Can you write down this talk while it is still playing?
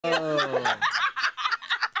Oh.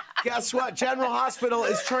 Guess what? General Hospital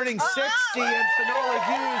is turning 60, and Finola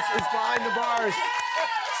Hughes is behind the bars.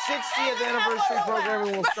 60th anniversary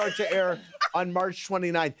programming will start to air on March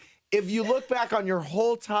 29th. If you look back on your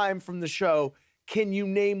whole time from the show, can you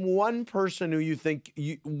name one person who you think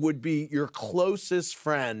would be your closest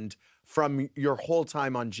friend from your whole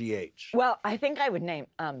time on GH? Well, I think I would name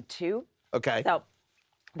two. Okay. So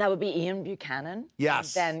that would be Ian Buchanan.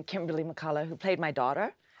 Yes. And then Kimberly McCullough, who played my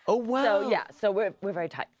daughter. Oh, wow. So, yeah, so we're very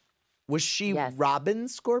tight. Was she Yes. Robin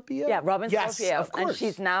Scorpio? Yeah, Robin yes, Scorpio. Of course.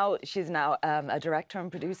 And she's now a director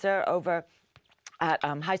and producer over at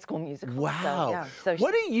High School Musical. Wow. So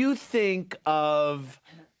What do you think of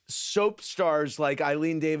soap stars like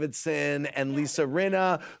Eileen Davidson and Lisa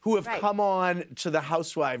Rinna, who have come on to the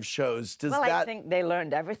Housewives shows? I think they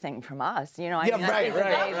learned everything from us. You know, I mean, right.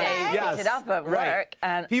 They picked it up at work.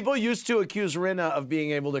 And people used to accuse Rinna of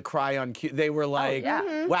being able to cry on cue. They were like,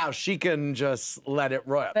 wow, she can just let it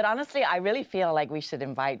rip. But honestly, I really feel like we should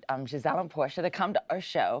invite Giselle and Portia to come to our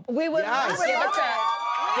show. We would give us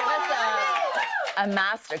a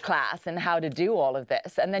master class in how to do all of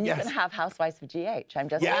this, and then you can have Housewives for GH. I'm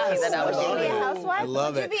just thinking that I would be a housewife. I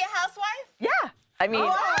love Would you be a housewife? Yeah, I mean,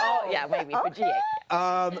 yeah, maybe for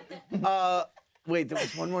GH. Wait, there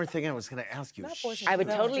was one more thing I was going to ask you. I would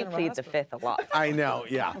totally plead the fifth a lot. I know,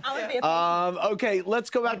 yeah. Okay, let's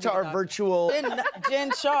go back to our virtual.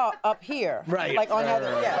 Jen Shaw up here. Right. Like on the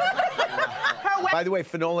other, yes. By the way,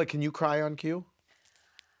 Finola, can you cry on cue?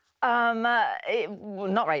 Well,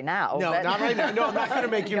 not right now. No, but... not right now. No, I'm not going to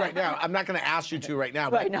make you right now. I'm not going to ask you to right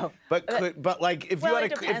now. Right, no. But like, if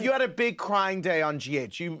you had a big crying day on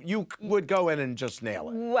GH, you would go in and just nail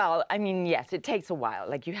it. Well, I mean, yes, it takes a while.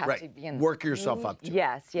 Like you have to be in. Work yourself up to it.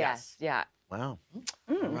 Yes. Wow.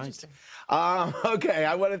 All right. Okay,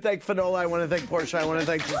 I want to thank Finola. I want to thank Portia. I want to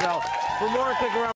thank Giselle. For more, click around.